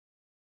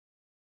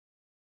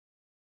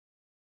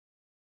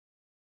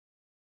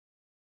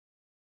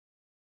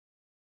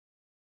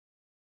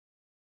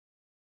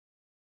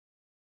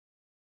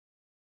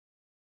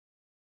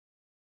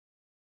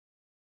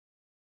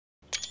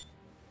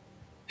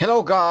Hello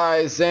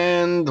guys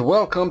and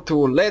welcome to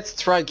Let's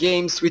Try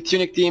Games with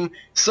Unique Team.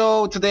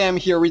 So today I'm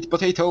here with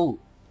Potato.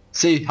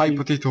 Say hi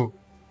Potato.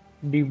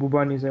 Big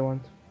boobies I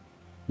want.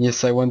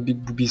 Yes, I want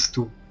big boobies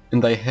too.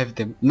 And I have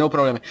them, no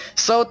problem.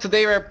 So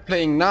today we're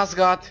playing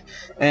Nosgoth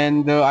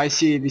and I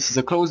see this is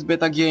a closed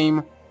beta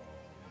game.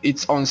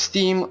 It's on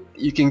Steam.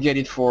 You can get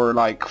it for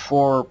like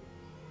 €4.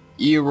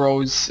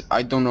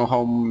 I don't know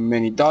how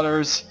many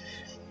dollars.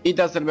 It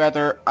doesn't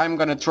matter, I'm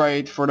gonna try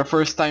it for the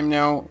first time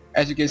now.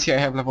 As you can see I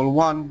have level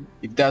 1,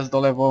 if that's the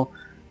level.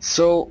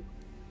 So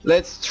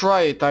let's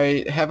try it.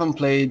 I haven't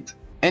played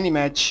any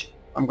match.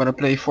 I'm gonna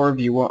play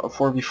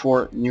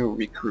 4v4 new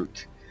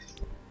recruit.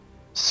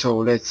 So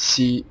let's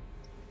see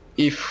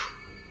if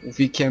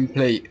we can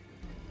play.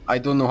 I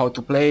don't know how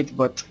to play it,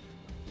 but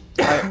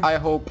I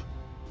hope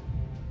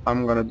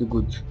I'm gonna do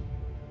good.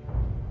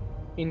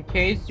 In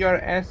case you're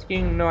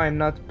asking, no, I'm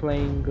not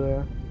playing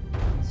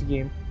this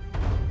game.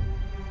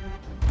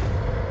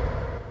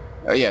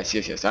 Yes.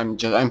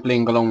 I'm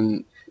playing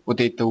alone.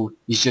 Potato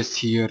is just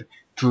here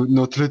to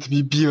not let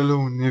me be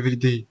alone every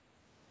day.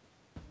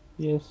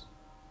 Yes.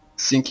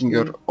 Syncing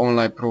your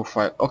online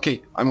profile.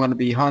 Okay, I'm gonna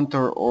be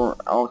hunter or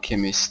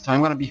alchemist.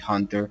 I'm gonna be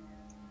hunter.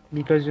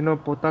 Because you know,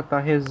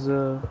 Potata has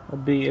a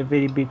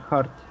very big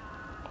heart.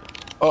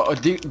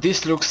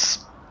 This looks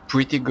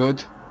pretty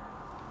good.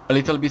 A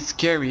little bit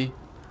scary,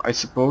 I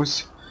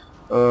suppose.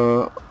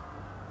 I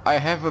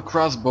have a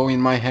crossbow in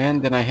my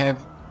hand and I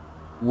have...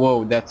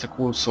 Whoa, that's a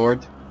cool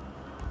sword.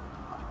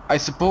 I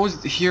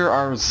suppose here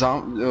are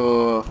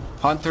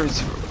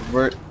hunters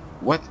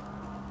what?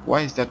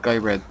 Why is that guy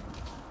red?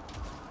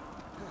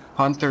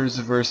 Hunters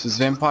versus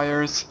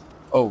vampires.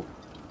 Oh,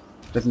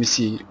 let me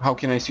see. How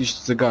can I switch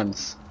to the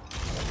guns?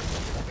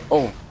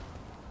 Oh.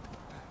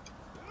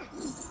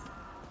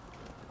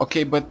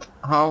 Okay, but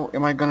how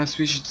am I gonna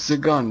switch to the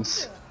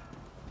guns?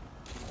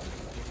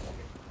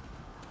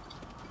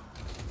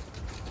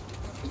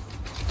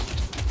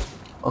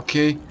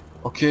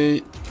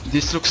 Okay,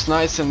 this looks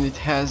nice and it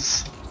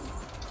has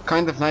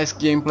kind of nice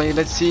gameplay.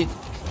 Let's see.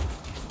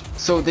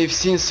 So they've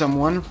seen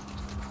someone.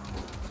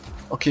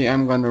 Okay,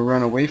 I'm gonna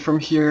run away from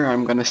here.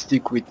 I'm gonna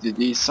stick with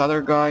this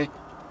other guy.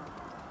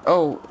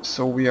 Oh,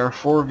 so we are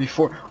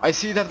 4v4. I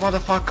see that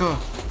motherfucker.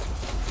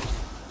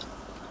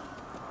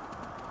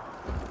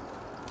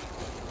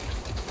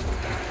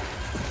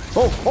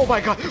 Oh my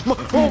god.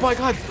 Oh my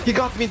god. He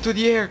got me into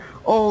the air.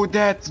 Oh,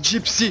 that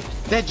gypsy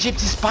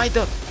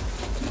spider.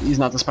 He's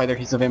not a spider,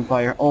 he's a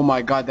vampire. Oh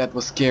my god, that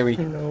was scary.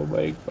 Oh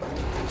my god.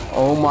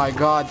 Oh my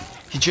god.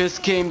 He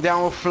just came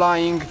down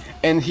flying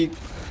and he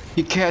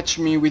catch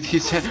me with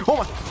his hand. Oh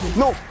my,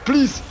 no,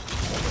 please.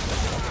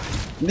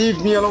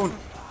 Leave me alone.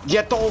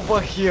 Get over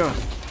here.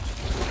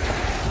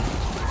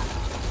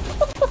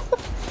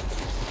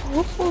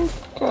 I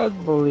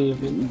can't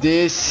believe it.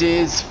 This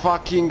is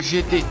fucking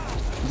shitty.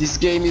 This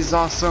game is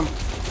awesome.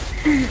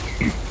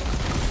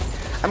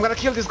 I'm gonna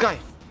kill this guy.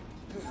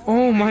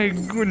 Oh my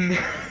goodness.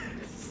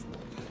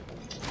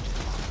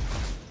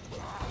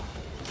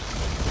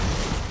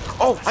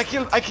 Oh, I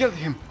killed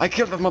him. I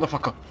killed that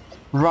motherfucker.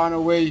 Run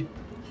away.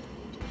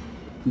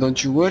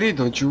 Don't you worry,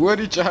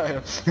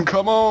 child.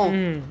 Come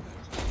on.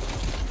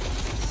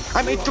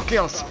 I made 2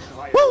 kills.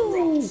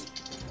 Woo!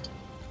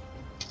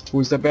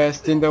 Who's the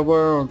best in the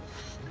world?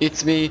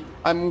 It's me.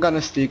 I'm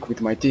gonna stick with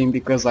my team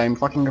because I'm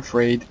fucking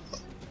afraid.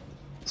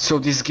 So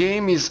this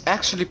game is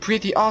actually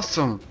pretty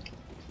awesome.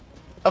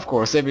 Of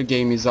course, every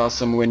game is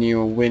awesome when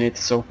you win it,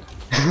 so...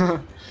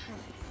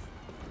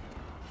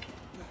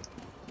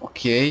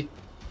 Okay.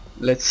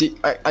 Let's see.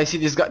 I see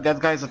this guy. That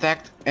guy's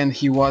attacked and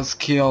he was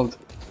killed.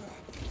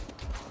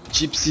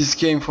 Gypsies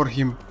came for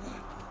him.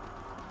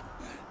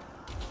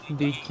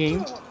 They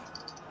came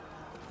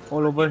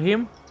all over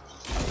him.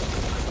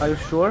 Are you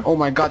sure? Oh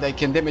my god, I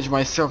can damage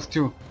myself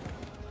too.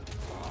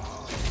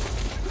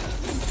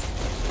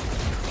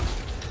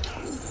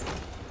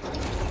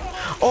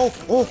 Oh,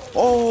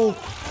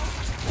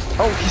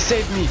 he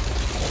saved me.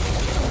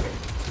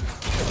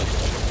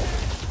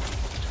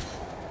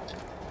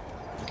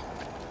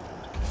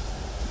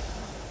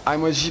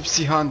 I'm a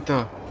gypsy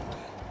hunter.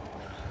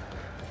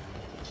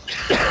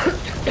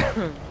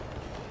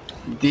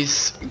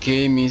 This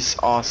game is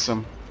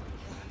awesome.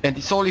 And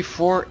it's only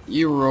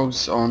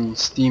 €4 on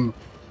Steam.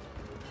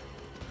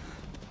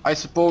 I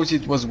suppose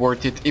it was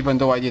worth it, even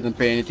though I didn't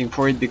pay anything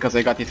for it because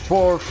I got it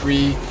for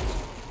free.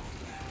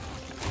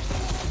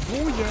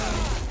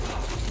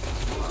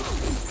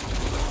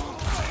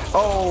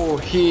 Oh,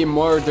 he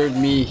murdered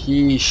me.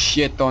 He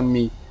shit on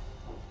me.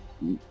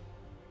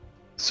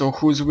 So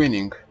who's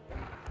winning?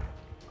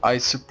 I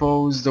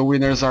suppose the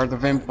winners are the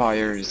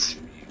vampires.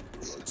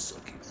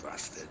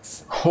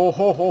 Ho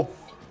ho ho!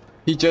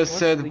 He just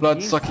said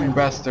blood-sucking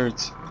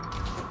bastards.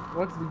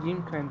 What's the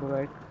game kinda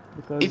like?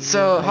 Because It's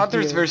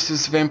hunters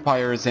versus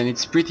vampires and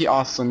it's pretty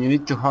awesome. You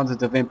need to hunt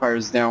the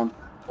vampires down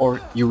or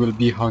you will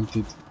be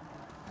hunted.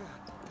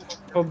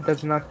 Hope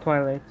that's not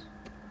Twilight.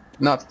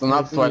 Not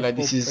Twilight,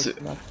 this is...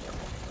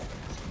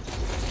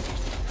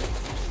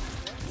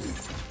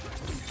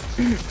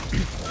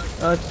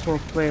 That's for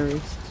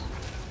playlists.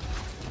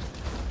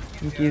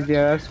 In case they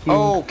are asking.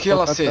 Oh, kill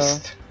Potata,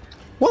 assist.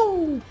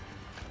 Woo!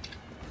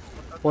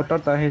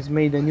 Potata has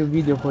made a new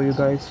video for you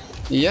guys.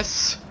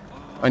 Yes,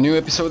 a new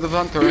episode of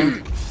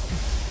Hunter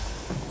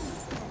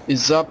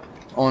is up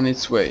on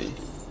its way.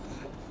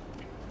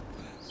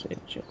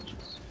 Save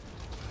changes.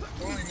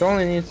 It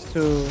only needs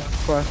to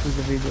process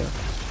the video.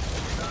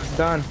 It's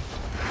done.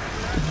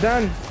 It's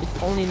done.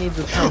 It only needs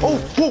a time.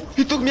 Oh,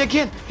 he took me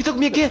again! He took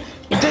me again!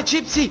 That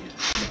gypsy!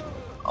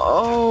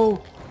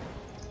 Oh.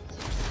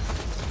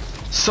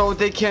 So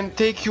they can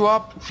take you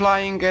up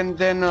flying and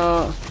then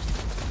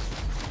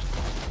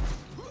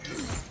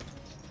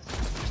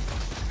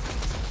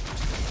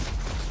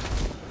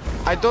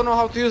I don't know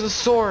how to use a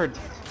sword.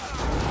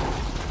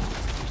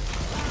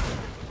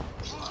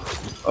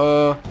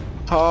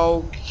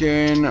 How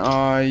can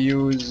I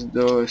use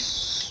the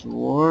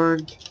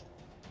sword?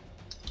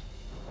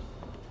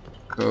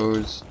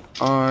 Cause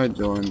I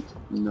don't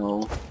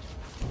know.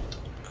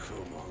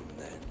 Come on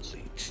then,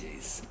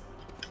 leeches.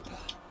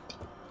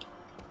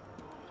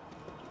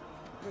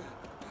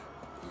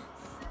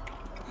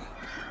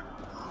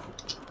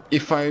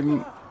 If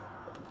I'm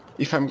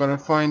gonna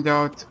find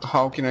out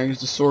how can I use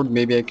the sword,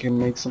 maybe I can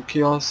make some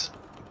kills.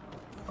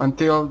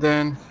 Until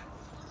then,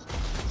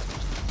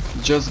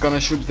 just gonna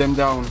shoot them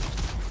down.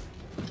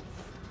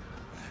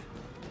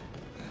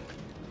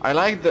 I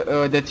like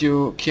that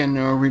you can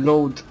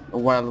reload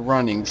while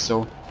running,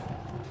 so...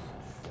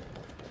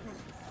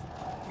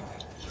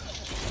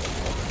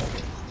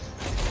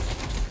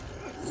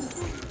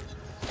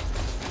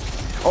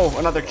 Oh,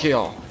 another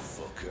kill.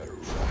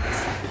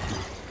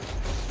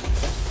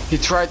 He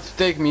tried to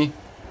take me.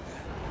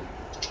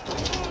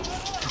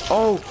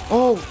 Oh!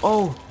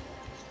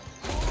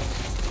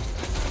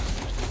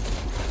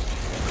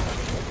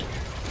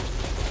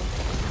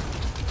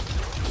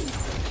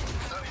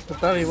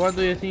 Tavi, what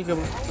do you think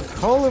about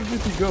Call of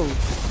Duty Go?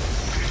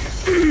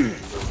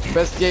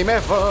 Best game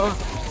ever!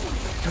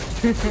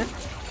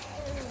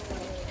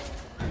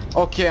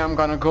 Okay, I'm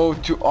gonna go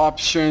to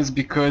options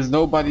because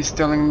nobody's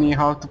telling me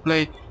how to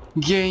play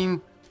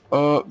game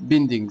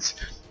bindings.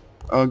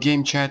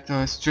 Game chat,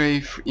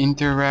 strafe,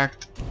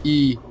 interact,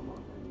 E.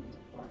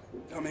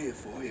 I'm here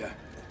for you.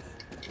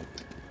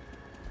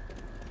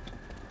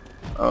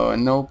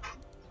 Nope.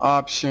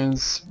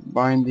 Options,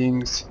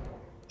 bindings,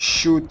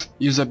 shoot,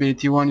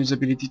 usability 1,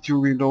 usability 2,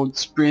 reload,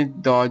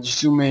 sprint, dodge,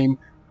 zoom aim.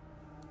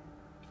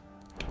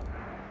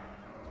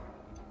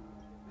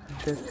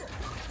 Shit.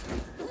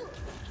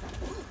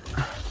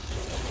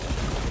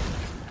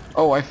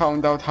 Oh, I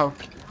found out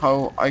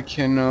how I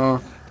can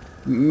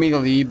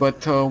melee,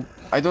 but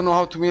I don't know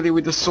how to melee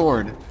with the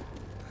sword.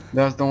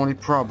 That's the only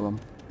problem.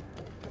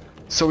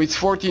 So it's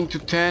 14 to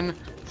 10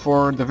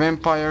 for the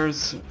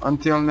vampires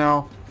until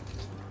now,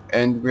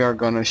 and we are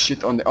gonna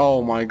shit on the...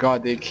 Oh my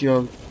god, they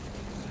killed...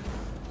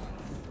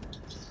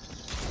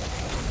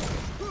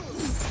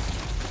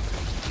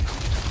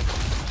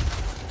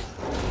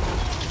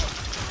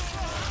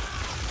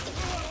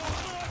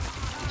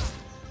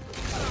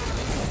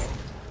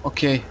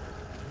 Okay.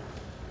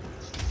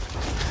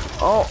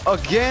 Oh,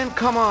 again?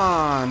 Come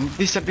on!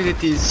 This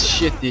ability is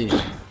shitty.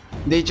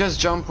 They just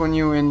jump on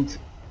you and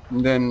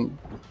then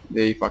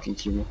they fucking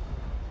kill you.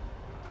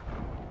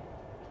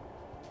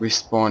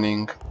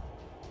 Respawning.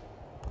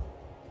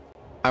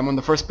 I'm on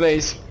the first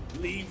place.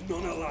 Leave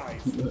none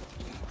alive.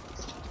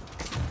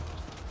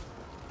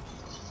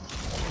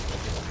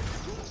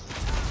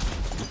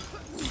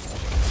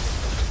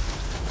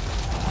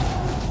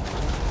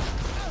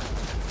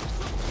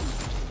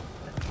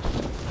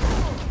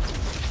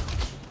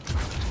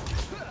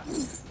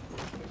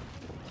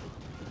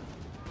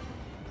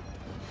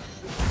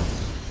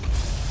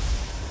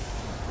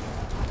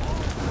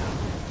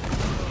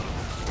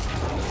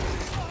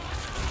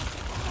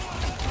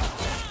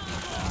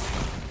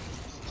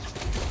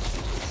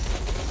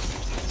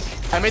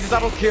 I made a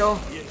double kill.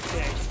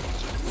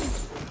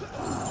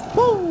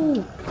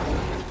 Woo!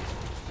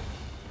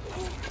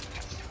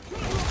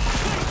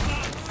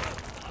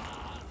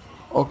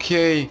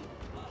 Okay,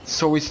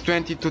 so it's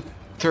 20 to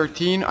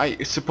 13.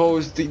 I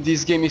suppose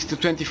this game is to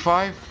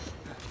 25,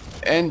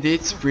 and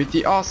it's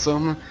pretty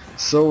awesome.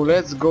 So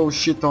let's go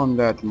shit on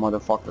that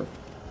motherfucker.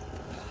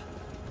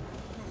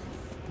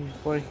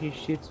 Before he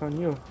shits on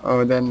you.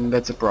 Oh, then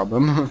that's a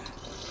problem.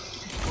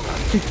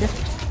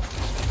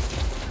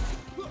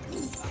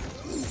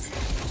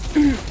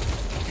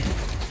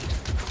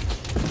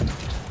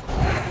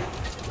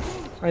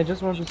 I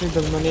just want to say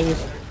that my name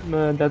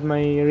is that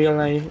my real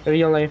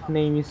life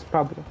name is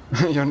Pablo.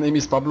 Your name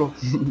is Pablo?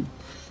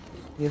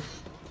 Yes.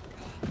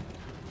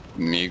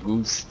 Me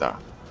gusta.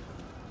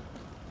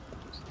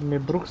 Me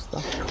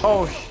bruxta.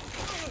 Oh,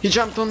 he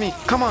jumped on me.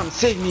 Come on,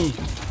 save me.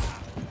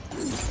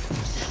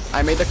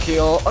 I made a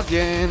kill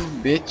again,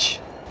 bitch.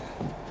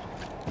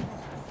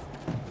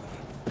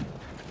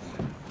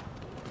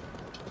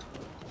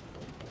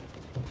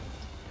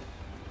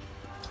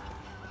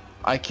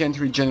 I can't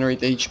regenerate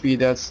HP,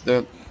 that's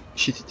the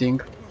shitty thing.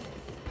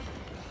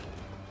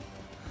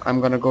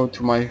 I'm gonna go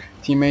to my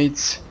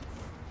teammates.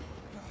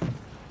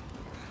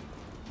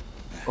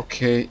 Okay.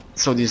 Okay,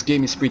 so this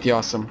game is pretty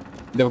awesome.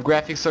 The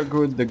graphics are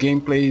good, the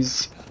gameplay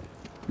is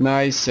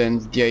nice,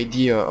 and the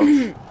idea of...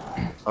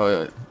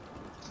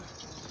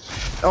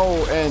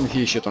 oh, and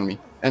he shit on me.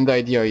 And the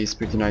idea is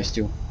pretty nice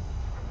too.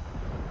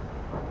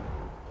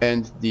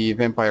 And the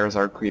vampires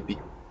are creepy.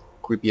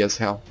 Creepy as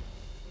hell.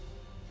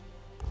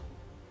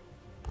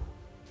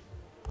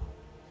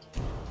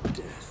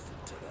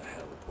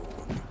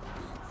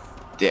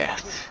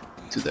 Death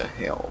to the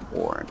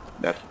Hellborn.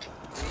 Death to the Hellborn. That...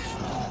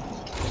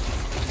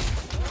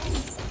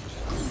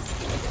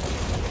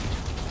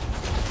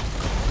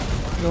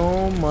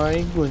 Oh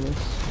my goodness.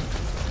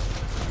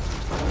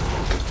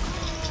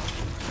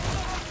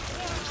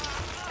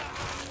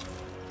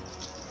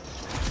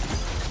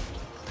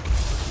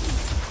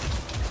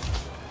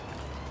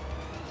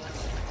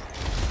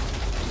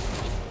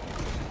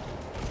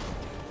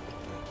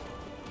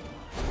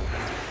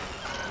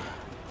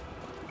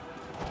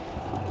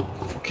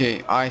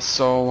 Okay, I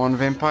saw one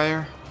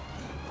vampire.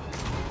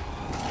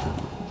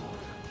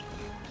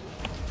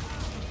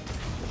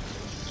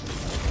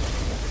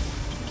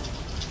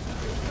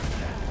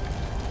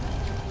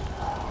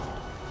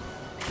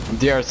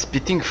 They are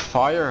spitting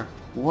fire?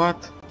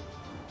 What?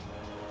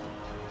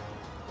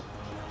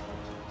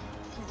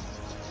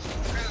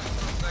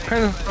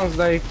 Kind of sounds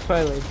like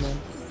Twilight, man.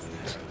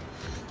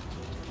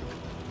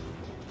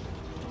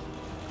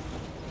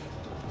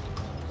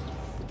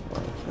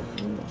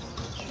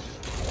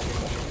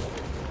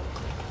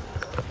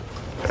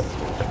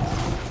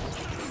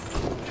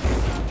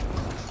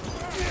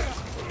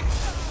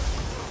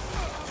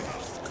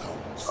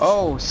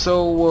 Oh,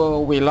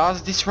 so we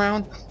lost this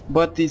round,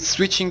 but it's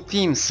switching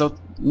teams, so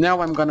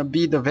now I'm gonna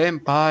be the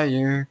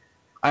vampire.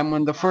 I'm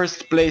on the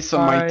first place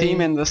on my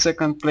team and the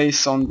second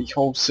place on the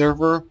whole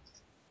server,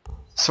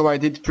 so I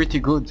did pretty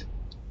good.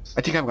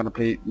 I think I'm gonna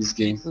play this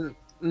game.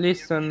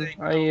 Listen,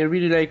 I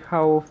really like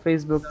how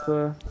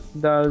Facebook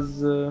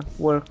does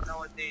work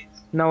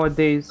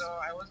nowadays.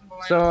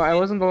 So I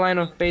was on the line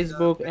of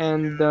Facebook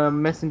and the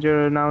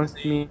messenger announced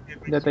me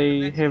that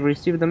I have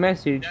received a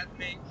message.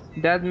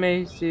 That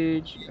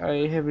message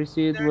I have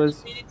received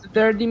was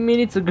 30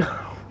 minutes ago.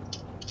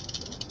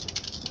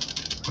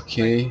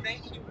 Okay.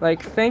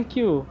 Like, thank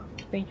you.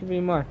 Thank you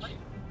very much.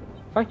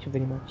 Thank you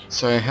very much.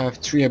 So I have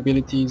 3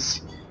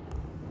 abilities.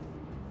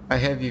 I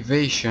have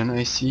evasion,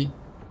 I see.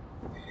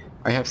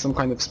 I have some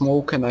kind of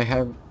smoke and I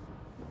have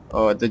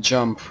the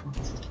jump.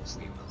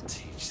 We will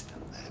teach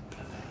them their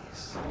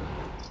place.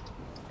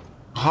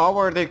 How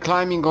are they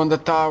climbing on the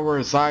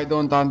towers? I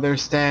don't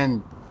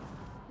understand.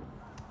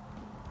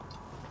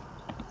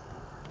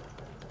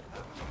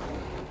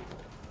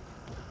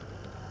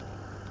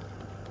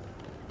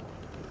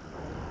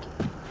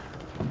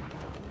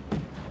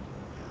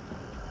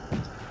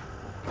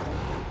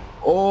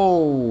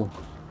 Oh!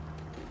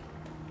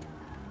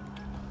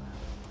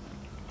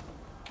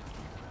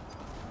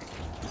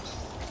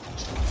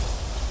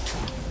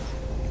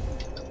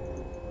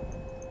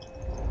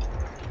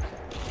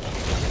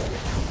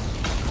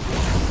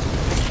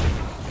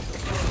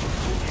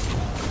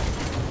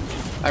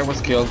 I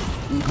was killed.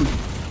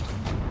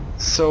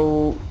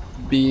 So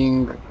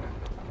being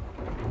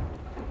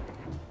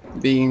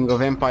a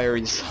vampire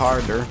is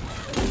harder.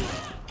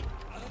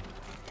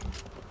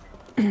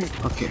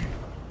 Okay.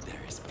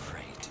 There is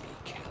prey to be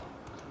killed.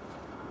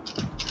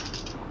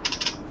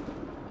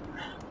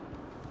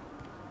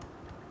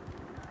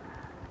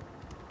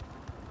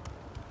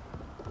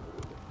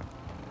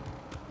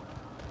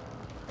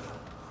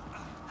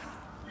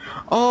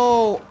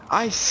 Oh,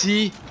 I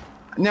see.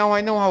 Now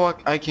I know how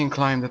I can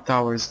climb the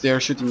towers. They are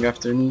shooting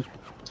after me.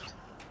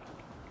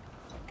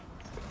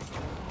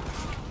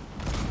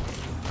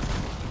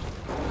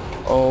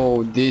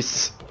 Oh,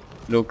 this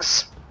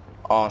looks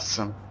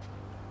awesome.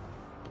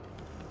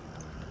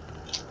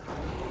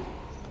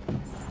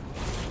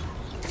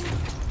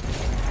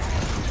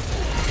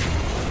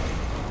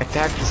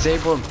 Attack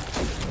disabled.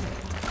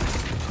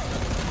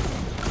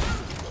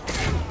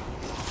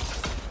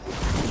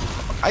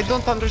 I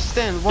don't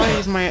understand. Why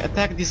is my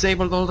attack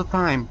disabled all the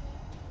time?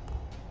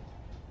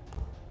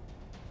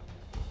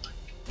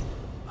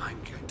 I'm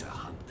going to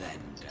hunt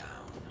them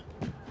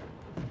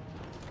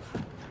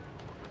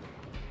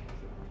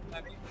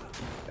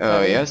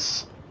down.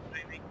 Yes.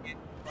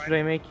 Should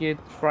I make it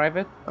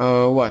private?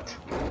 What?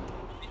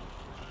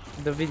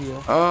 The video?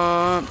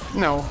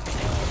 No.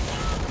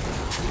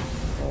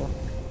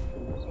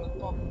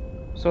 Oh.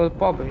 So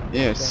public?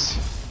 Yes.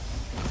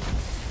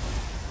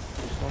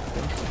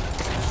 Okay.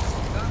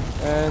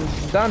 And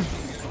done.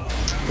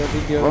 The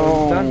video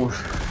is done.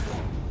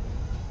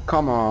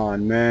 Come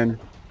on, man.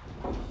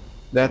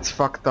 That's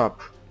fucked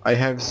up. I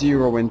have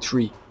 0 and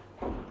 3.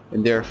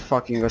 And they're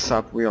fucking us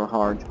up real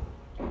hard.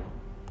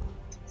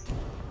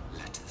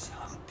 Let us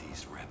hunt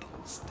these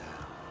rebels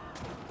down.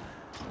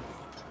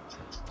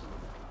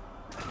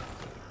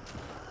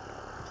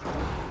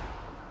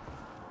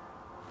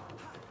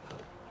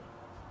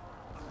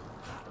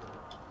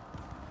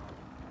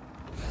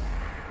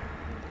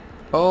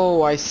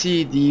 Oh, I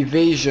see the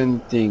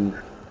evasion thing.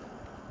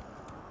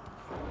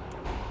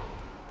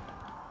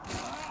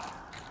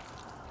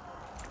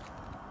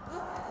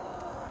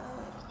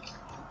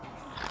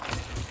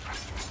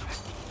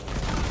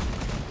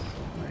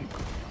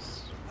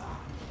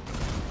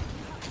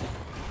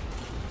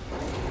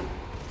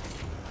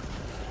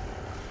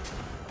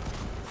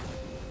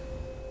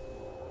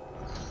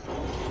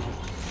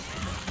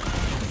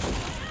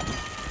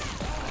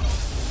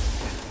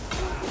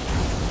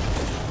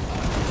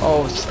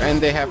 Oh, and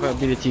they have an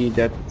ability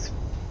that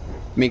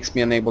makes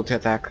me unable to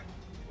attack.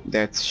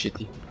 That's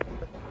shitty.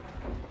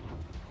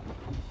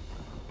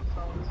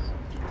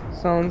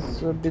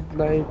 Sounds a bit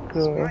like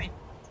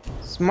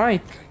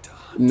Smite.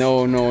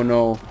 No, no,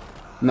 no.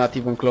 Not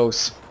even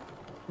close.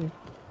 Do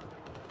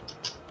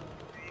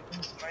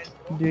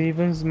you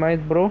even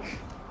Smite, bro?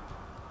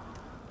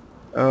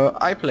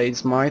 I played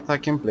Smite, I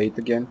can play it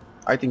again.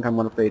 I think I'm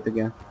gonna play it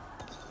again.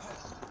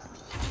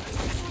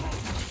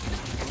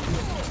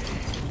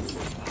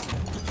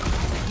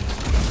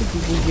 It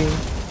is a game.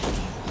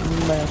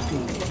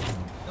 Mapping.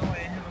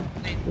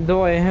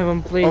 Though I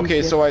haven't played Okay,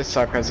 it yet. so I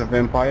suck as a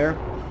vampire.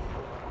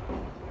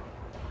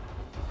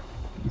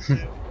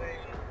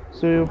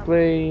 So you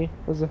play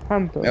as a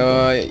hunter?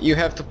 You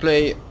have to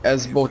play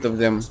as both of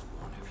them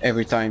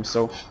every time,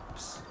 so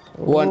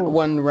Oh.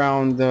 one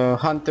round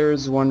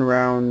hunters, one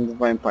round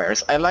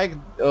vampires. I like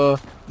the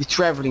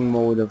traveling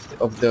mode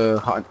of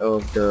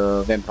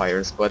the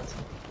vampires, but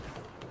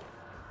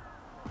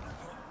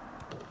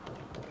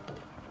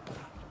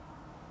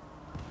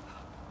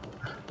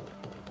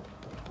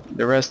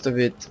the rest of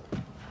it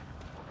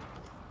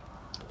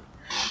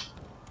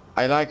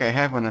I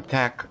have an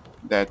attack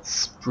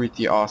that's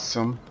pretty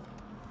awesome.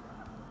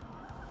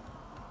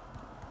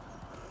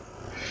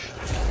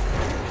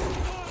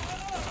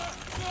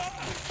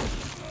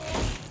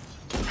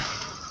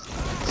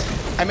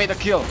 I made a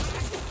kill. How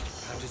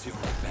does your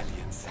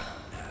rebellion sound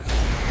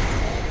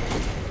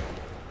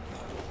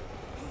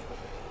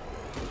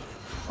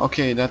now?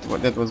 Okay, that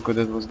was good,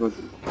 that was good.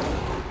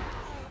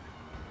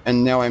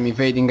 And now I'm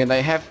evading and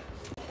I have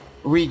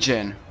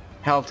regen,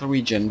 health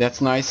regen, that's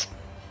nice.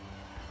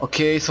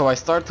 Okay, so I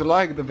start to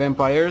like the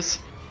vampires.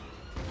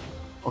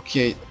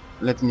 Okay,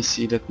 let me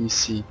see.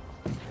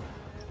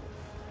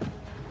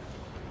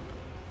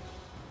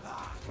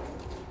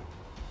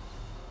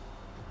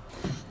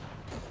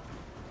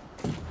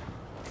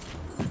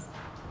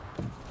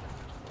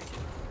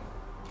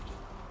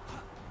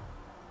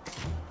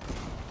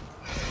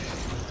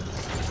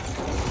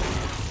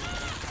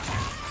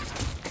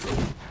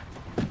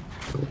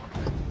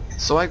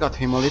 So I got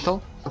him a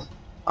little.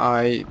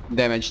 I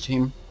damaged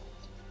him,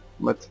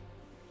 but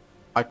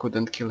I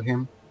couldn't kill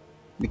him.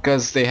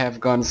 Because they have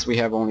guns, we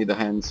have only the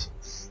hands.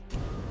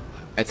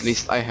 At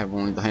least I have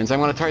only the hands. I'm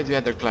gonna try the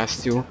other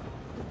class too,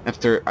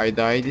 after I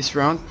die this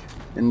round.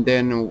 And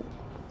then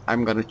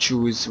I'm gonna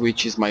choose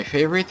which is my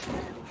favorite.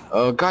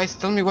 Guys,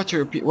 tell me what's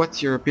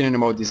your opinion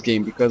about this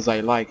game, because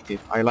I liked it.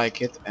 I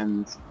like it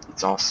and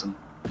it's awesome.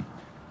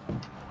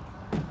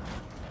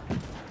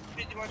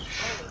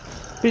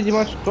 Pretty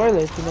much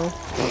Twilight, you know.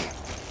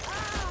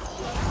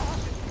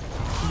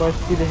 But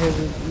still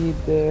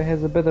it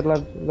has a better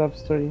love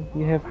story.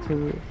 You have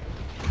to...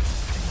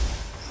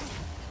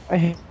 I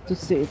have to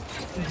say it.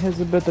 It has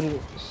a better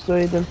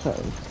story than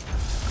Twilight.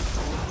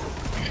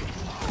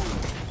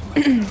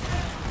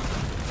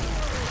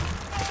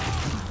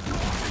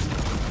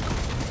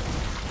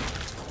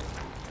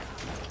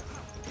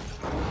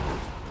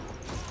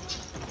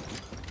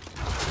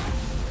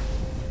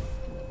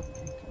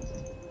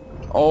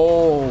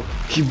 Oh,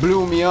 he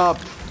blew me up.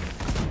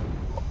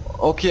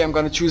 Okay, I'm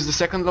gonna choose the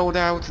second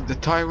loadout, the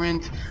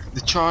Tyrant,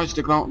 the Charge,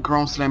 the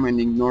ground Slam, and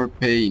Ignore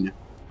Pain.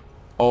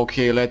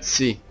 Okay, let's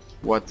see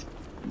what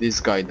this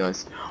guy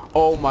does.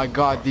 Oh my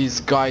god, this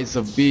guy is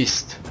a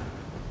beast.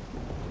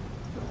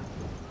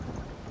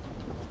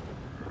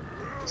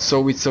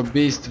 So it's a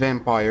beast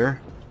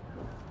vampire.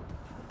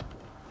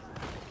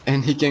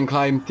 And he can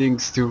climb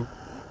things too.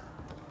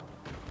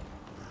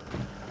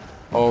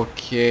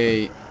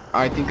 Okay,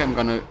 I think I'm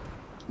gonna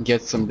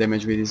get some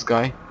damage with this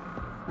guy.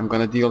 I'm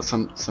gonna deal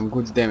some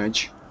good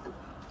damage.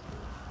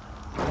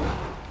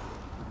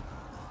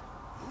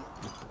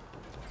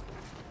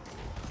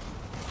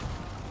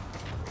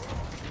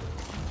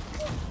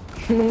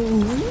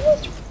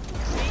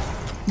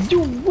 Do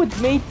what,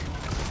 mate?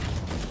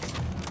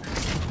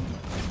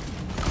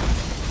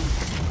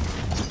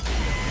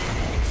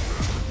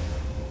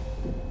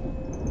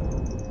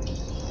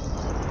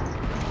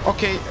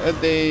 Okay,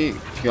 they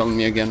killed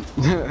me again.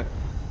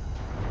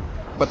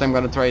 But I'm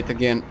gonna try it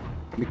again,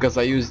 because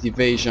I used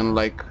evasion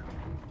like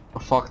a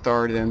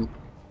fucktard and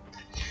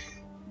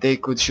they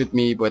could shoot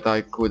me, but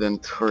I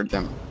couldn't hurt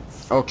them.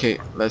 Okay,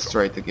 let's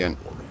try it again.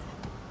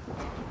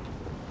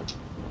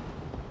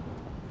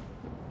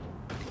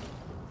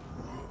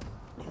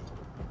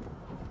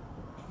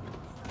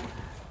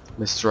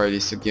 Let's try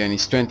this again.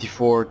 It's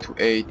 24 to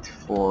 8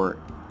 for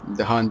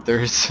the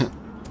hunters.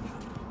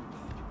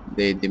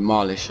 They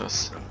demolish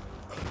us.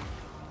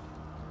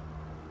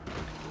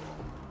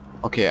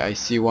 Okay, I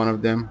see one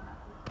of them.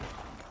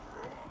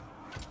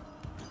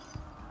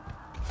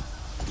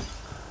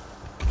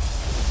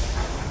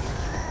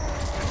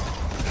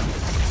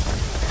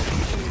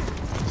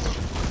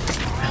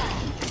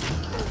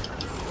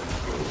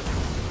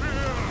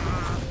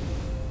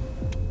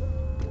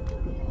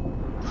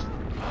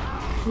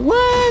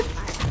 What?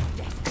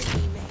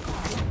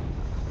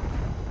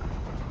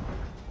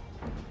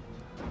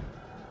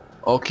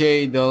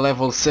 Okay, the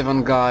level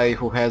 7 guy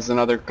who has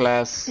another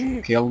class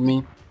killed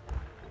me.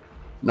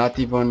 Not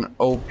even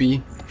OP.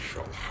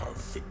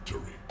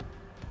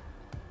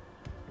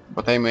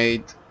 But I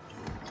made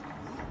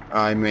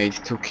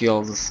 2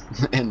 kills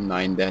and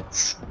 9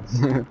 deaths.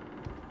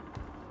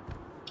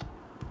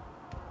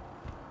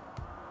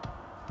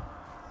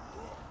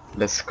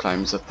 Let's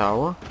climb the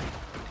tower.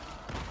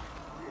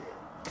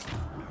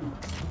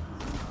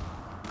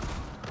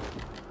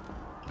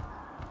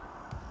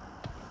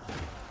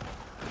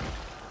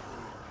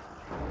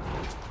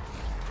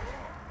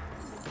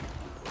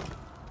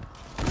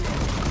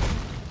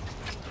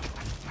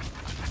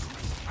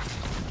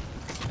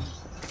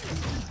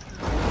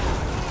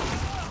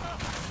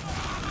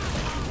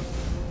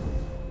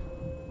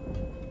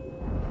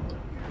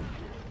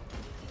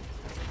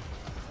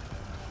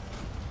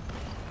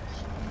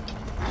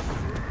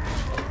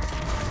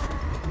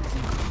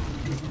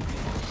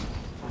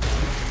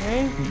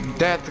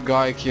 That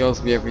guy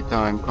kills me every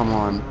time, come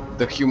on.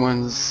 The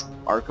humans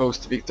are close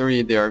to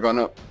victory, they are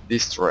gonna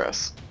destroy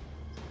us.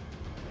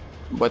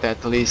 But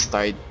at least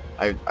I've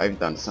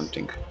done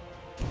something.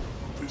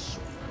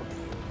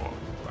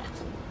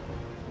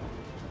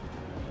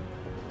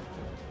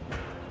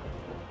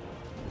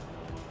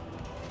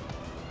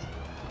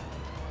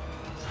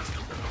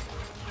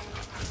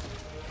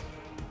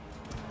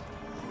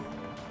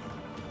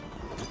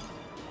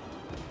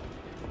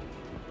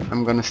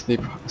 I'm gonna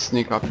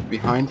sneak up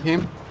behind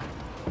him.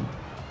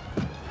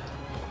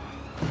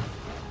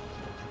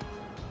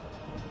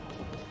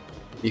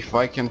 If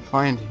I can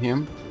find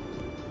him.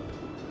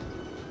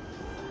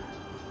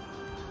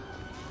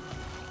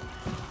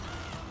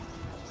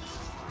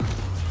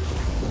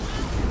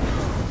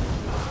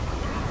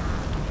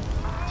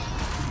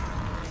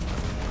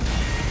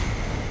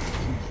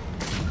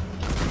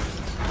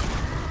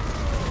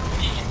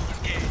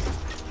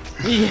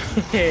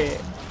 Yeah.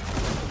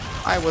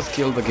 I was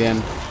killed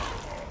again.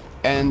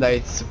 And I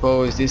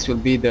suppose this will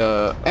be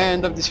the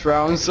end of this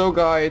round. So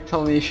guys,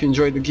 tell me if you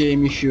enjoyed the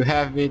game, if you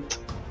have it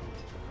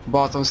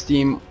bought on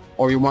Steam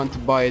or you want to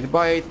buy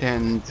it,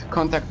 and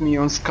contact me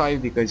on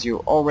Skype because you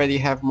already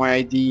have my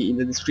ID in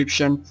the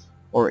description,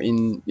 or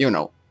in, you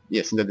know,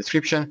 yes, in the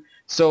description.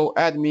 So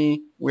add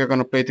me, we're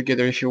gonna play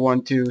together if you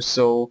want to.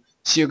 So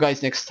see you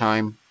guys next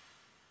time.